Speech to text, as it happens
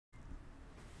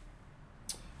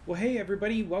Well, hey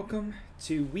everybody, welcome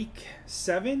to week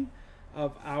 7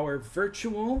 of our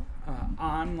virtual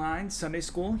online Sunday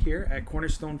school here at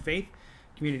Cornerstone Faith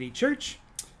Community Church.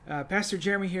 Pastor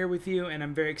Jeremy here with you, and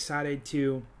I'm very excited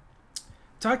to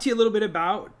talk to you a little bit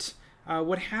about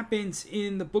what happens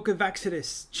in the book of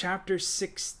Exodus, chapter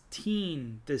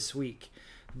 16 this week.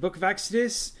 The book of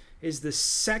Exodus is the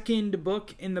second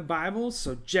book in the Bible,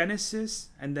 so Genesis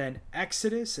and then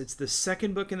Exodus. It's the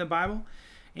second book in the Bible,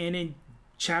 and in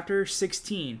chapter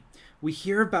 16, we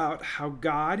hear about how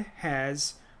God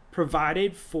has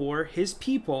provided for his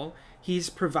people. He's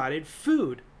provided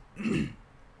food.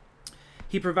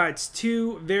 He provides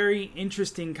two very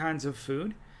interesting kinds of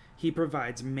food. He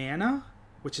provides manna,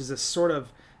 which is a sort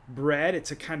of bread. It's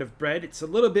a kind of bread. It's a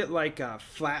little bit like a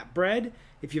flatbread,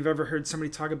 if you've ever heard somebody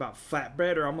talk about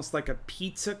flatbread, or almost like a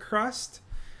pizza crust.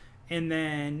 And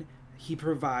then he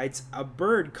provides a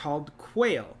bird called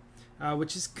quail,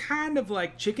 which is kind of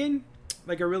like chicken,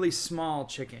 like a really small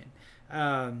chicken.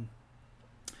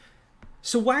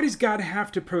 So why does God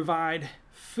have to provide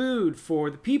food for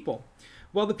the people?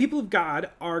 Well, the people of God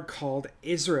are called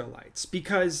Israelites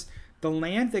because the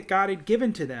land that God had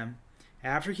given to them,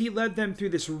 after he led them through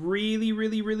this really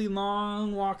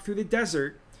long walk through the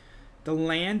desert, the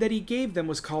land that he gave them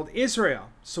was called Israel.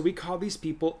 So we call these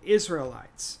people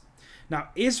Israelites. Now,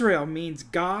 Israel means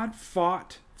God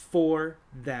fought for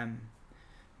them,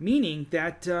 meaning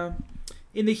that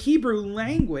in the Hebrew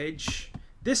language,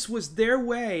 this was their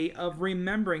way of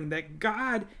remembering that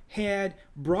God had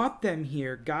brought them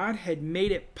here. God had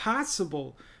made it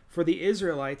possible for the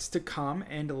Israelites to come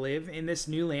and live in this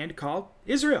new land called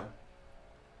Israel.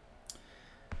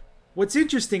 What's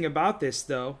interesting about this,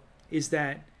 though, is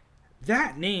that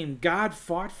name, God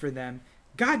fought for them,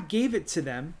 God gave it to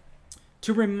them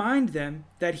to remind them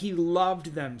that he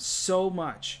loved them so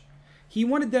much. He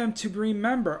wanted them to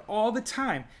remember all the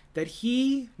time that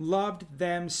he loved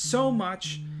them so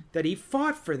much that he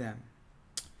fought for them.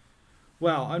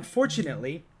 Well,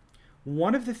 unfortunately,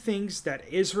 one of the things that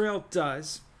Israel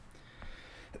does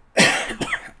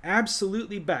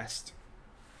absolutely best,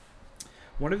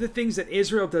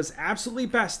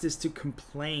 is to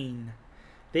complain.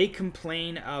 They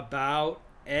complain about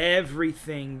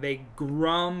everything. They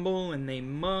grumble and they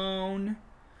moan.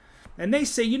 And they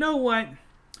say, you know what?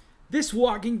 This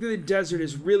walking through the desert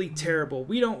is really terrible.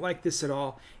 We don't like this at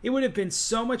all. It would have been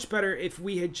so much better if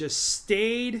we had just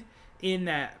stayed in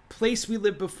that place we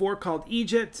lived before called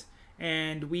Egypt,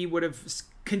 and we would have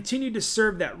continued to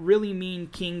serve that really mean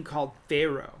king called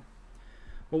Pharaoh.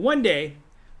 Well, one day,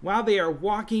 while they are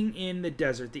walking in the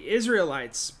desert, the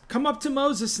Israelites come up to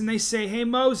Moses and they say, "Hey,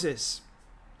 Moses,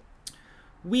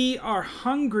 we are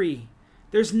hungry.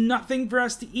 There's nothing for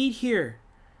us to eat here.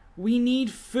 We need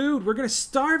food. We're going to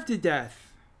starve to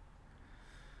death."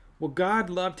 Well, God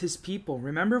loved his people.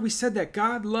 Remember, we said that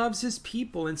God loves his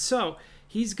people, and so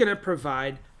he's going to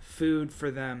provide food for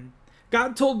them.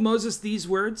 God told Moses these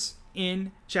words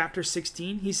in chapter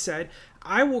 16. He said,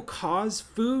 "I will cause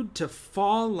food to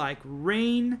fall like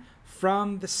rain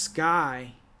from the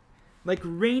sky." Like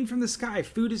rain from the sky,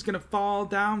 food is going to fall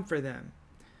down for them.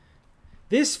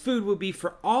 "This food will be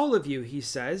for all of you," he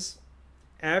says.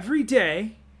 "Every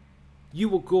day you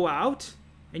will go out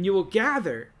and you will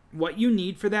gather what you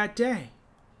need for that day.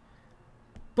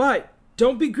 But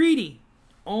don't be greedy.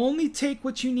 Only take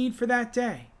what you need for that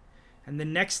day. And the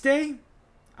next day,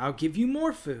 I'll give you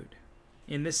more food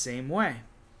in the same way."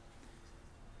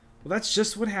 Well, that's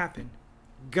just what happened.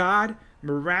 God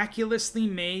miraculously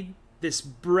made this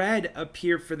bread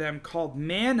appear for them called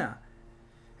manna.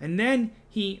 And then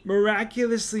he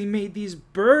miraculously made these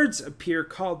birds appear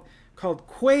called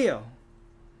quail.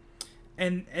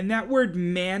 And that word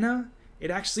manna, it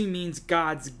actually means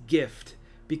God's gift,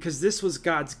 because this was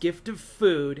God's gift of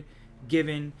food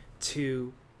given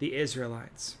to the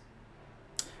Israelites.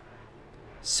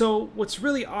 So what's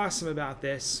really awesome about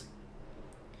this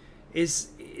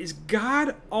is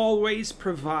God always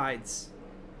provides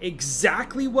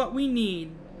exactly what we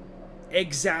need,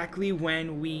 exactly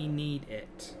when we need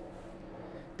it.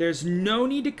 There's no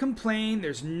need to complain.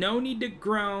 There's no need to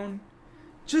groan.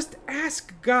 Just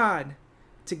ask God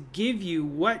to give you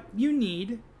what you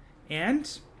need,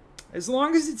 and as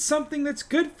long as it's something that's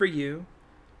good for you,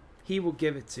 he will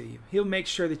give it to you. He'll make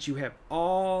sure that you have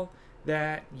all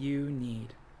that you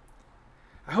need.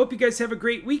 I hope you guys have a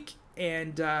great week,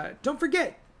 and don't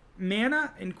forget,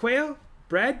 manna and quail,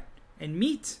 bread and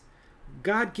meat,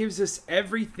 God gives us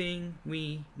everything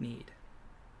we need.